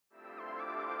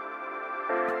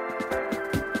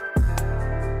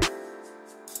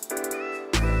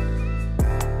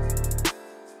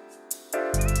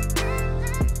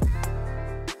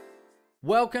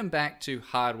Welcome back to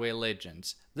Hardware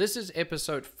Legends. This is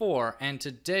episode 4 and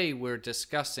today we're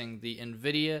discussing the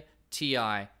Nvidia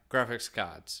Ti graphics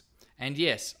cards. And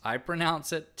yes, I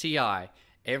pronounce it Ti.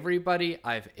 Everybody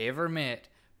I've ever met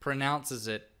pronounces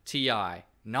it Ti,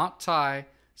 not Ti,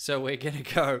 so we're gonna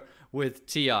go with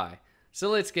Ti. So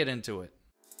let's get into it.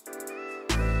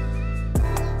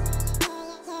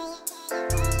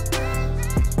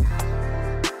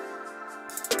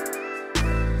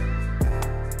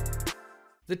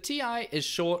 The Ti is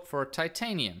short for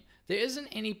titanium. There isn't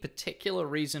any particular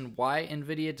reason why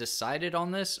Nvidia decided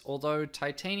on this, although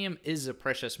titanium is a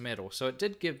precious metal, so it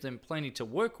did give them plenty to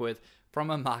work with from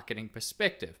a marketing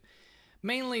perspective.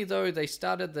 Mainly though, they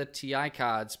started the Ti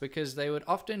cards because they would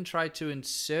often try to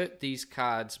insert these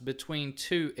cards between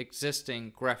two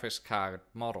existing graphics card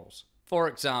models. For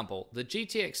example, the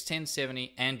GTX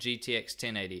 1070 and GTX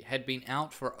 1080 had been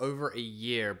out for over a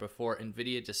year before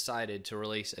Nvidia decided to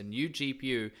release a new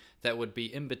GPU that would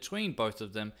be in between both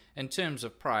of them in terms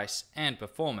of price and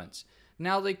performance.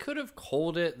 Now they could have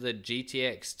called it the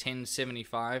GTX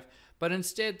 1075, but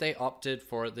instead they opted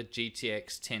for the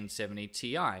GTX 1070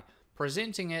 Ti,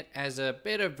 presenting it as a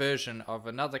better version of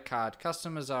another card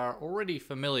customers are already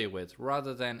familiar with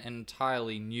rather than an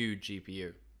entirely new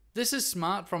GPU. This is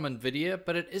smart from Nvidia,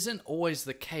 but it isn't always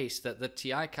the case that the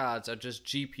Ti cards are just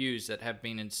GPUs that have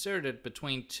been inserted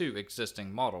between two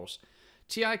existing models.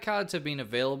 Ti cards have been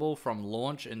available from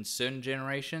launch in certain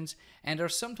generations and are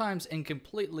sometimes in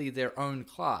completely their own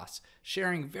class,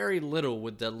 sharing very little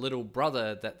with the little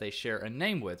brother that they share a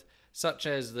name with, such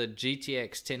as the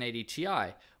GTX 1080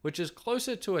 Ti, which is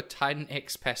closer to a Titan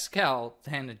X Pascal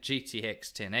than a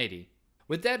GTX 1080.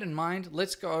 With that in mind,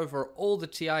 let's go over all the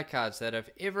Ti cards that have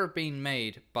ever been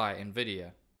made by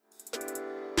Nvidia.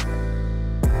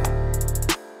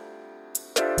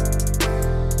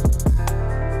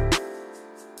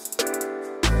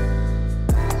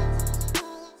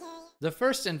 The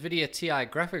first Nvidia Ti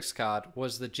graphics card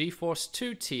was the Geforce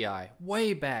Ti Ti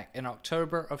way back in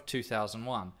October of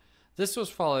 2001. This was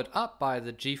followed up by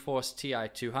the Geforce Ti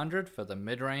 200 for the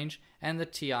mid-range and the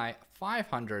Ti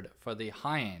 500 for the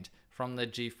high-end from the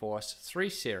Geforce 3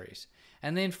 series.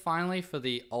 And then finally for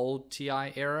the old Ti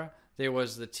era, there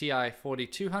was the Ti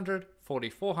 4200,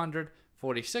 4400,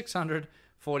 4600,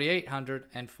 4800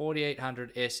 and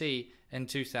 4800 SE in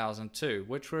 2002,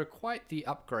 which were quite the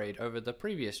upgrade over the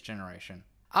previous generation.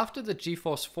 After the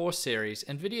Geforce 4 series,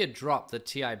 Nvidia dropped the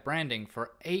Ti branding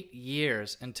for 8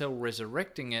 years until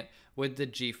resurrecting it with the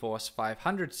Geforce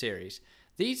 500 series.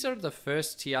 These are the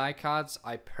first Ti cards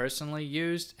I personally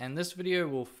used, and this video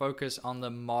will focus on the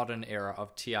modern era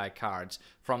of Ti cards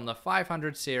from the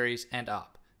 500 series and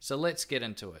up. So let's get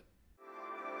into it.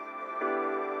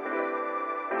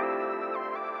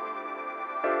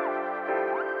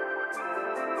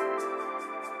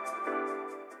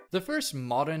 The first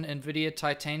modern Nvidia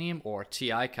Titanium or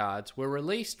Ti cards were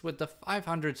released with the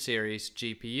 500 series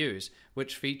GPUs,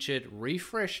 which featured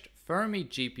refreshed Fermi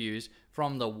GPUs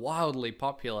from the wildly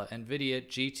popular Nvidia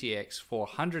GTX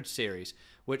 400 series,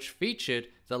 which featured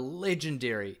the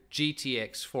legendary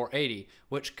GTX 480,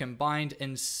 which combined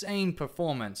insane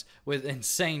performance with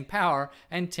insane power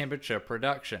and temperature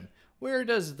production. Where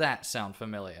does that sound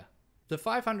familiar? The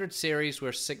 500 series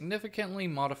were significantly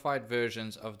modified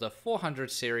versions of the 400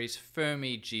 series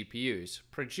Fermi GPUs,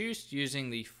 produced using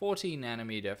the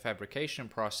 40nm fabrication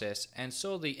process, and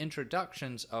saw the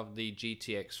introductions of the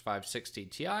GTX 560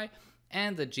 Ti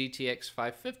and the GTX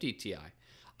 550 Ti.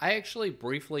 I actually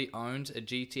briefly owned a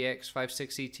GTX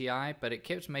 560 Ti, but it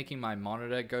kept making my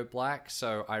monitor go black,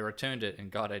 so I returned it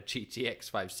and got a GTX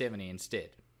 570 instead.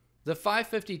 The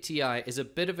 550 Ti is a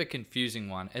bit of a confusing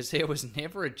one, as there was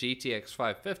never a GTX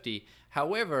 550,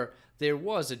 however, there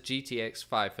was a GTX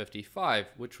 555,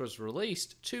 which was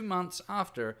released 2 months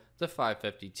after the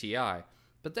 550 Ti.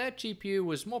 But that GPU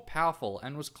was more powerful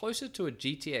and was closer to a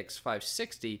GTX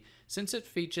 560 since it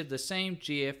featured the same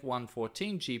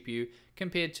GF114 GPU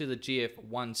compared to the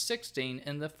GF116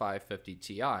 in the 550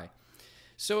 Ti.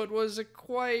 So it was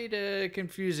quite a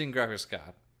confusing graphics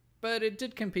card. But it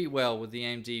did compete well with the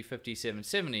AMD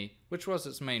 5770, which was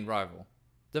its main rival.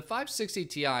 The 560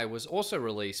 Ti was also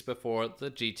released before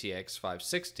the GTX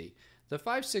 560. The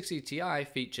 560 Ti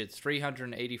featured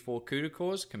 384 CUDA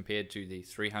cores compared to the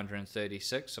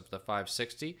 336 of the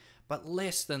 560, but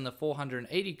less than the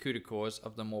 480 CUDA cores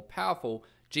of the more powerful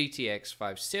GTX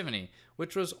 570,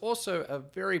 which was also a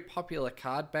very popular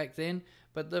card back then,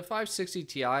 but the 560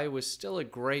 Ti was still a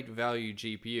great value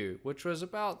GPU, which was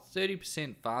about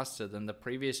 30% faster than the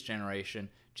previous generation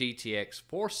GTX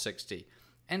 460,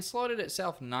 and slotted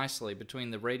itself nicely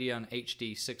between the Radeon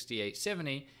HD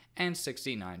 6870 and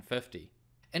 6950.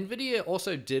 Nvidia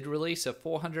also did release a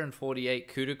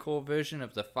 448 CUDA core version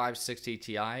of the 560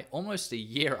 Ti almost a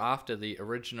year after the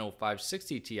original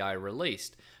 560 Ti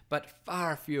released, but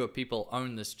far fewer people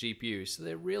own this GPU, so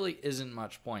there really isn't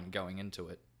much point going into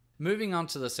it. Moving on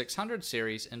to the 600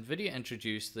 series, Nvidia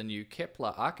introduced the new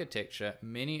Kepler architecture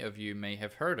many of you may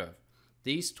have heard of.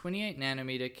 These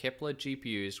 28nm Kepler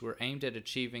GPUs were aimed at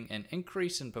achieving an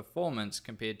increase in performance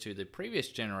compared to the previous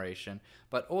generation,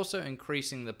 but also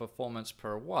increasing the performance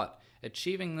per watt,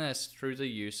 achieving this through the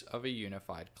use of a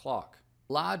unified clock.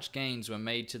 Large gains were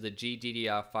made to the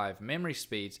GDDR5 memory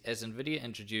speeds as Nvidia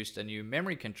introduced a new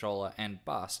memory controller and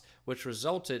bus, which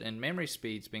resulted in memory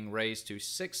speeds being raised to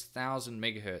 6000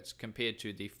 MHz compared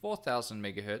to the 4000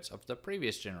 MHz of the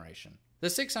previous generation. The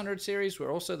 600 series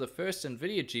were also the first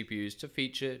Nvidia GPUs to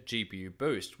feature GPU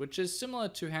boost, which is similar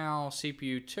to how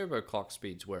CPU turbo clock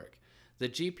speeds work. The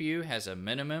GPU has a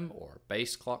minimum or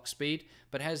base clock speed,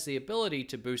 but has the ability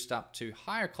to boost up to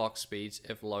higher clock speeds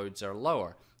if loads are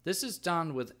lower. This is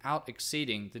done without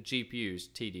exceeding the GPU's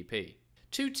TDP.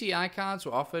 Two Ti cards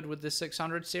were offered with the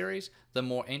 600 series, the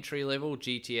more entry-level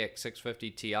GTX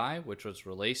 650 Ti, which was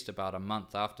released about a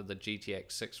month after the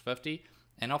GTX 650,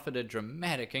 and offered a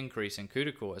dramatic increase in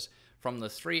CUDA cores, from the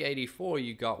 384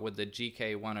 you got with the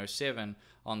GK107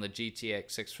 on the GTX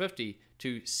 650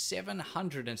 to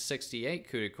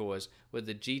 768 CUDA cores with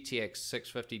the GTX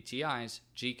 650 Ti's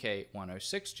GK106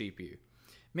 GPU.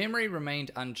 Memory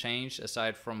remained unchanged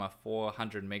aside from a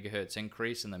 400 MHz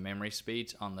increase in the memory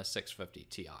speeds on the 650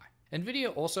 Ti.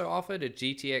 Nvidia also offered a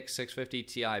GTX 650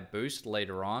 Ti boost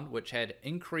later on, which had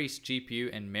increased GPU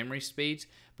and memory speeds,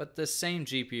 but the same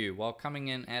GPU while coming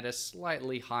in at a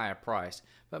slightly higher price.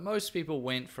 But most people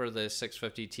went for the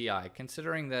 650 Ti,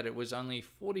 considering that it was only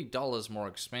 $40 more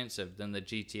expensive than the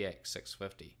GTX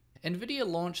 650. Nvidia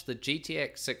launched the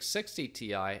GTX 660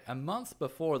 Ti a month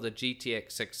before the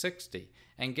GTX 660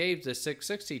 and gave the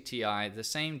 660 Ti the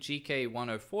same GK104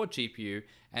 GPU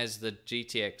as the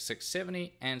GTX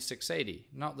 670 and 680,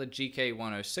 not the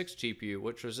GK106 GPU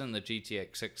which was in the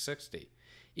GTX 660.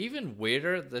 Even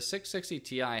weirder, the 660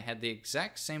 Ti had the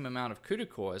exact same amount of CUDA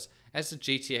cores as the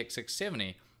GTX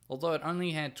 670, although it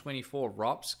only had 24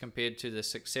 ROPs compared to the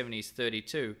 670's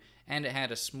 32, and it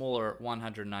had a smaller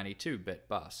 192-bit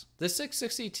bus. The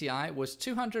 660 Ti was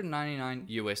 $299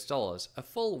 US, a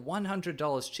full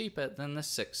 $100 cheaper than the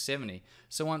 670,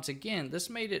 so once again this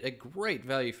made it a great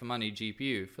value for money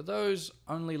GPU for those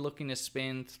only looking to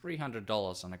spend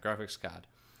 $300 on a graphics card.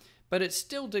 But it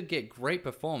still did get great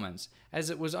performance, as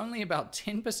it was only about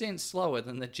 10% slower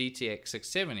than the GTX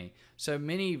 670, so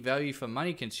many value for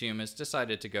money consumers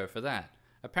decided to go for that.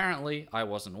 Apparently, I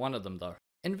wasn't one of them though.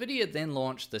 Nvidia then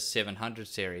launched the 700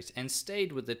 series and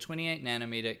stayed with the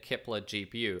 28nm Kepler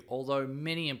GPU, although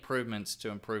many improvements to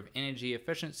improve energy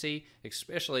efficiency,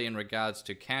 especially in regards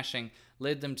to caching,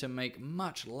 led them to make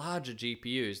much larger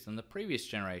GPUs than the previous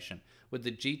generation, with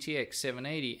the GTX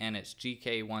 780 and its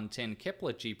GK110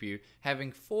 Kepler GPU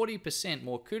having 40%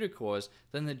 more CUDA cores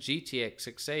than the GTX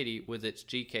 680 with its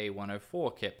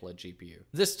GK104 Kepler GPU.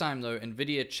 This time though,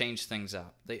 Nvidia changed things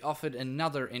up. They offered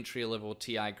another entry-level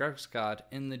Ti graphics card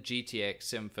in the GTX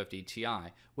 750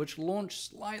 Ti, which launched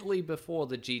slightly before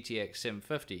the GTX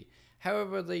 750.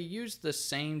 However, they used the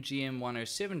same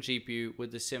GM107 GPU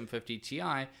with the 750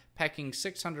 Ti, packing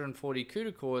 640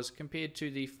 CUDA cores compared to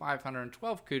the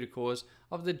 512 CUDA cores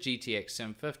of the GTX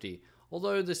 750,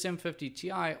 although the 750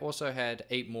 Ti also had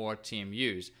 8 more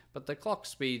TMUs, but the clock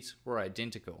speeds were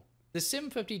identical. The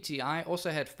 750 Ti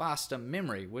also had faster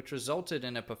memory, which resulted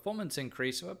in a performance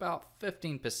increase of about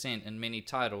 15% in many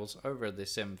titles over the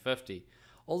 750.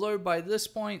 Although by this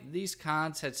point, these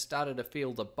cards had started to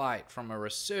feel the bite from a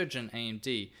resurgent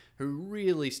AMD, who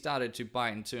really started to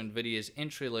bite into Nvidia's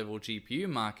entry-level GPU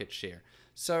market share,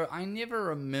 so I never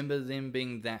remember them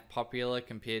being that popular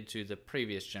compared to the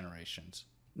previous generations.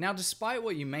 Now, despite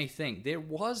what you may think, there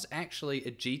was actually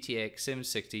a GTX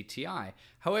 760 Ti,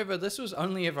 however this was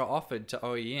only ever offered to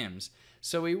OEMs,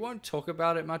 so we won't talk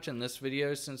about it much in this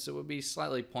video since it would be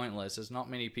slightly pointless as not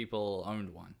many people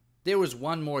owned one. There was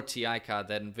one more Ti card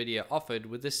that Nvidia offered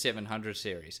with the 700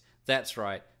 series. That's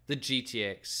right, the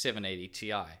GTX 780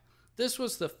 Ti. This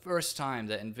was the first time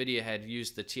that Nvidia had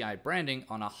used the Ti branding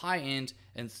on a high-end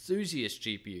enthusiast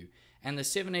GPU, and the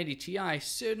 780 Ti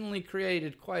certainly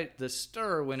created quite the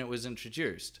stir when it was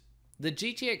introduced. The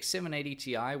GTX 780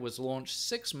 Ti was launched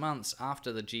 6 months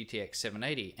after the GTX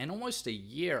 780 and almost a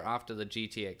year after the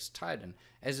GTX Titan,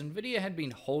 as Nvidia had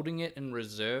been holding it in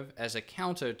reserve as a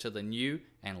counter to the new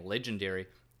and legendary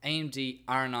AMD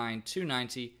R9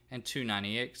 290 and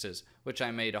 290Xs, which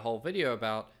I made a whole video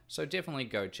about, so definitely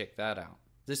go check that out.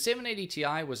 The 780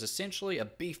 Ti was essentially a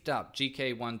beefed up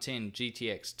GK110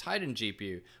 GTX Titan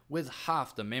GPU with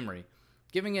half the memory,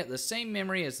 giving it the same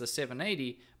memory as the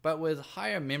 780 but with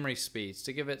higher memory speeds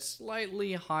to give it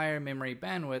slightly higher memory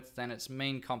bandwidth than its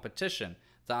main competition,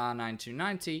 the R9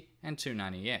 290 and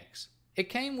 290X. It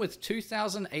came with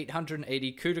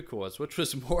 2,880 CUDA cores, which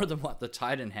was more than what the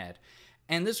Titan had,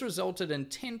 and this resulted in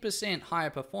 10% higher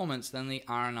performance than the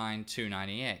R9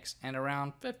 290X and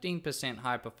around 15%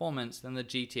 higher performance than the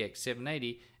GTX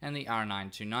 780 and the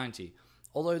R9 290.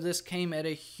 Although this came at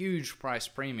a huge price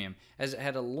premium, as it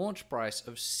had a launch price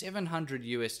of $700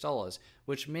 US,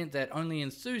 which meant that only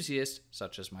enthusiasts,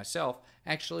 such as myself,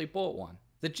 actually bought one.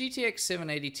 The GTX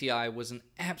 780 Ti was an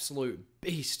absolute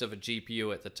beast of a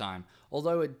GPU at the time,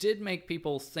 although it did make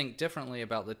people think differently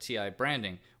about the Ti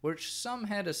branding, which some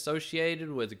had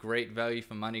associated with great value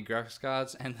for money graphics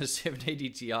cards, and the 780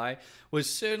 Ti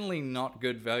was certainly not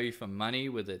good value for money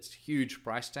with its huge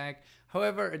price tag.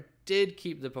 However, it did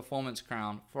keep the performance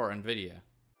crown for Nvidia.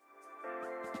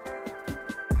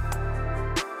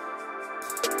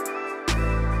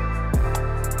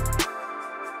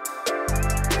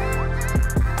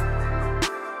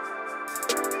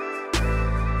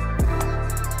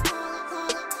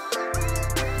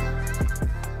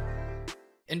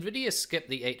 Nvidia skipped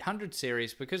the 800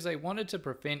 series because they wanted to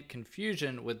prevent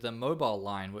confusion with the mobile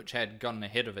line, which had gotten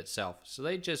ahead of itself, so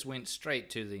they just went straight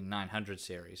to the 900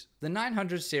 series. The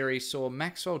 900 series saw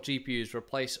Maxwell GPUs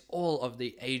replace all of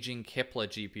the aging Kepler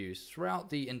GPUs throughout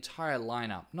the entire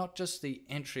lineup, not just the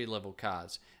entry-level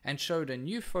cards, and showed a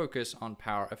new focus on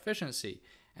power efficiency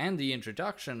and the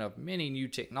introduction of many new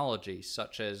technologies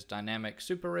such as dynamic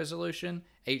super resolution,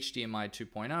 HDMI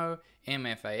 2.0,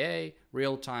 MFAA,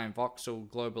 real-time voxel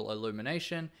global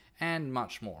illumination, and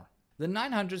much more. The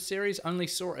 900 series only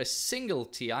saw a single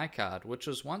Ti card, which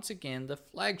was once again the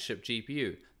flagship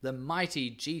GPU, the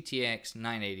mighty GTX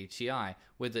 980 Ti,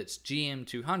 with its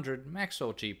GM200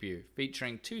 Maxwell GPU,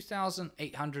 featuring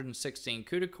 2,816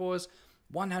 CUDA cores,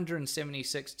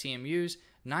 176 TMUs,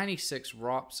 96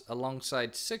 ROPs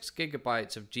alongside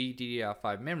 6GB of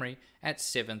GDDR5 memory at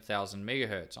 7000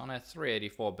 MHz on a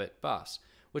 384-bit bus,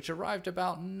 which arrived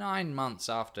about 9 months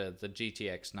after the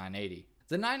GTX 980.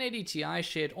 The 980 Ti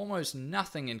shared almost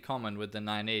nothing in common with the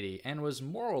 980 and was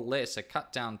more or less a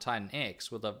cut-down Titan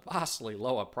X with a vastly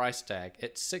lower price tag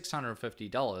at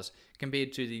 $650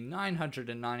 compared to the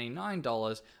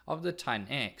 $999 of the Titan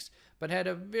X, but had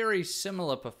a very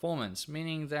similar performance,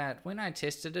 meaning that when I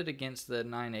tested it against the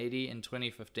 980 in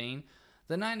 2015,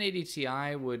 the 980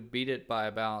 Ti would beat it by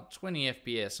about 20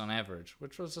 FPS on average,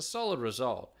 which was a solid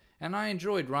result, and I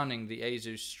enjoyed running the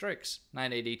Asus Strix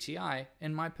 980 Ti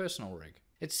in my personal rig.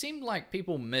 It seemed like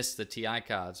people missed the Ti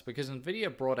cards because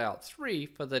Nvidia brought out 3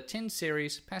 for the 10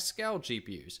 series Pascal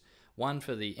GPUs, one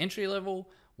for the entry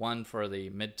level, one for the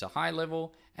mid to high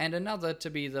level, and another to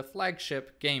be the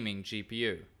flagship gaming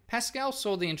GPU. Pascal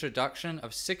saw the introduction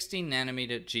of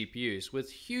 16nm GPUs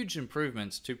with huge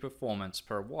improvements to performance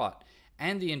per watt,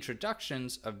 and the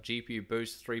introductions of GPU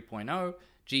Boost 3.0,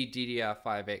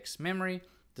 GDDR5X memory,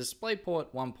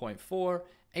 DisplayPort 1.4,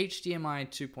 HDMI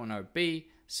 2.0B,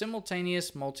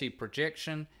 simultaneous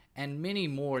multi-projection, and many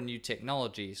more new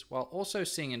technologies, while also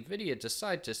seeing Nvidia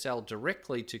decide to sell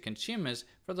directly to consumers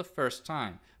for the first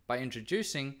time by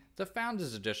introducing the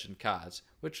Founders Edition cards,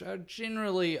 which are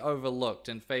generally overlooked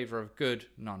in favor of good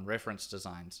non-reference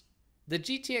designs. The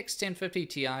GTX 1050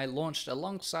 Ti launched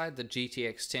alongside the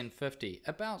GTX 1050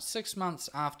 about 6 months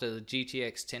after the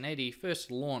GTX 1080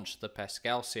 first launched the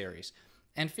Pascal series,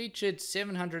 and featured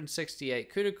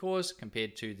 768 CUDA cores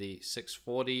compared to the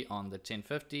 640 on the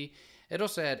 1050. It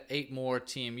also had 8 more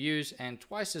TMUs and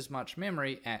twice as much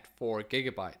memory at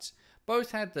 4GB.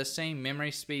 Both had the same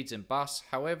memory speeds in bus,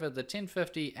 however the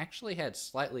 1050 actually had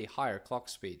slightly higher clock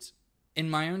speeds. In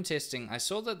my own testing, I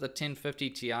saw that the 1050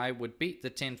 Ti would beat the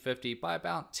 1050 by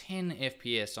about 10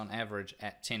 FPS on average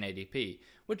at 1080p,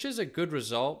 which is a good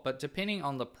result, but depending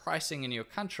on the pricing in your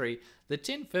country, the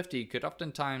 1050 could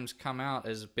oftentimes come out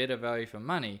as better value for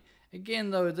money. Again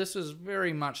though, this is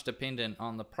very much dependent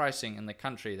on the pricing in the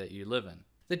country that you live in.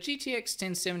 The GTX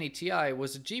 1070 Ti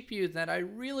was a GPU that I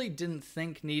really didn't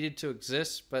think needed to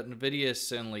exist, but Nvidia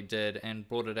certainly did and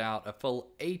brought it out a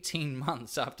full 18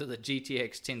 months after the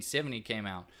GTX 1070 came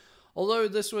out. although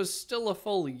this was still a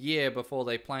full year before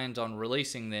they planned on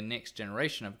releasing their next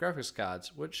generation of graphics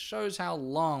cards, which shows how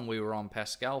long we were on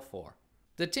Pascal for.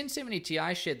 The 1070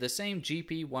 Ti shared the same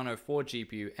GP104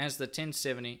 GPU as the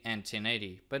 1070 and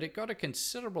 1080, but it got a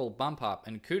considerable bump up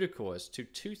in CUDA cores to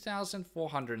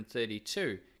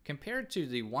 2432 compared to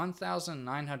the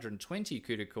 1920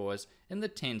 CUDA cores in the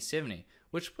 1070,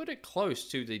 which put it close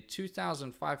to the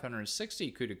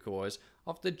 2560 CUDA cores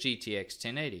of the GTX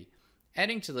 1080.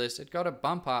 Adding to this, it got a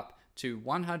bump up to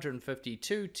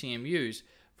 152 TMUs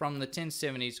from the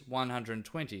 1070's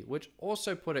 120, which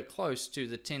also put it close to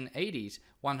the 1080's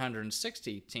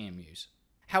 160 TMUs.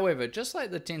 However, just like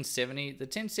the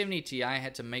 1070 Ti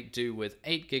had to make do with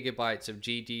 8GB of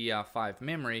GDDR5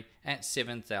 memory at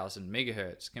 7000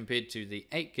 MHz compared to the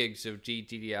 8GB of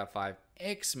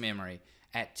GDDR5X memory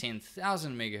at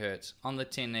 10,000 MHz on the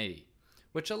 1080,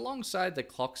 which alongside the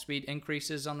clock speed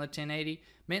increases on the 1080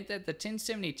 meant that the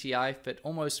 1070 Ti fit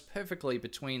almost perfectly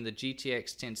between the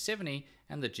GTX 1070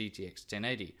 and the GTX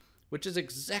 1080, which is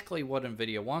exactly what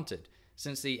Nvidia wanted,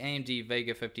 since the AMD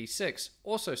Vega 56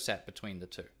 also sat between the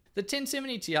two. The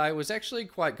 1070 Ti was actually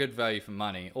quite good value for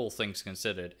money, all things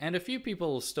considered, and a few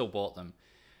people still bought them.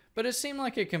 But it seemed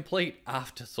like a complete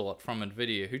afterthought from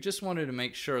Nvidia, who just wanted to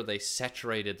make sure they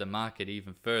saturated the market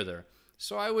even further,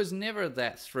 so I was never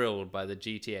that thrilled by the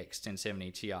GTX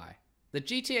 1070 Ti. The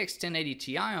GTX 1080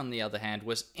 Ti, on the other hand,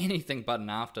 was anything but an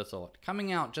afterthought, coming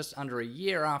out just under a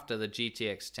year after the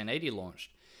GTX 1080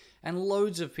 launched, and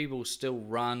loads of people still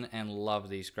run and love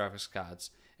these graphics cards.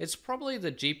 It's probably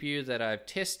the GPU that I've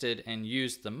tested and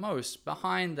used the most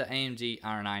behind the AMD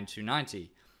R9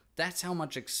 290. That's how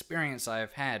much experience I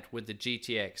have had with the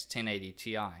GTX 1080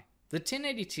 Ti. The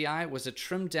 1080 Ti was a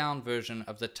trimmed down version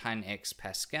of the 10X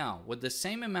Pascal, with the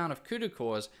same amount of CUDA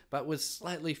cores but with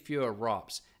slightly fewer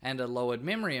ROPs, and a lowered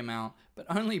memory amount, but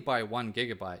only by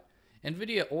 1GB.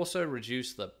 Nvidia also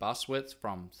reduced the bus width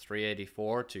from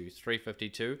 384 to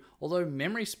 352, although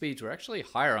memory speeds were actually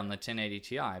higher on the 1080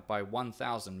 Ti by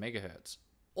 1000 MHz.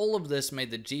 All of this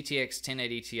made the GTX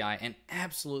 1080 Ti an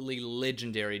absolutely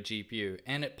legendary GPU,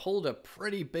 and it pulled a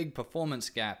pretty big performance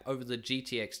gap over the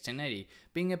GTX 1080,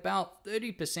 being about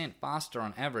 30% faster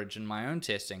on average in my own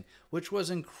testing, which was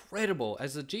incredible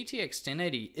as the GTX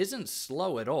 1080 isn't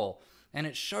slow at all, and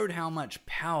it showed how much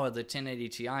power the 1080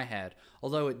 Ti had,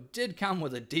 although it did come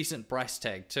with a decent price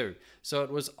tag too, so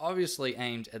it was obviously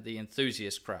aimed at the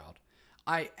enthusiast crowd.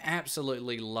 I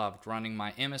absolutely loved running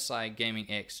my MSI Gaming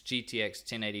X GTX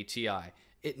 1080 Ti.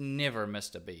 It never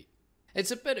missed a beat.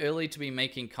 It's a bit early to be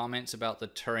making comments about the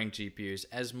Turing GPUs,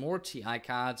 as more Ti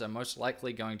cards are most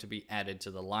likely going to be added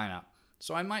to the lineup,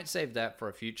 so I might save that for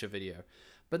a future video.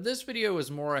 But this video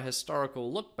is more a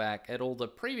historical look back at all the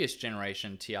previous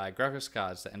generation Ti graphics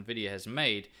cards that Nvidia has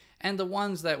made, and the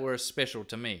ones that were special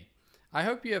to me. I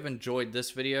hope you have enjoyed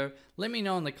this video. Let me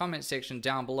know in the comment section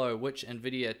down below which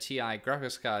Nvidia Ti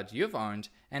graphics cards you've owned,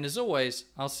 and as always,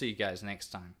 I'll see you guys next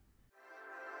time.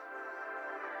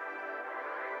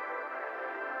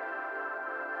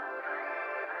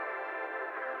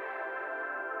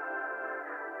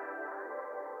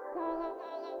 La la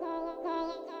la la la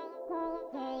la la.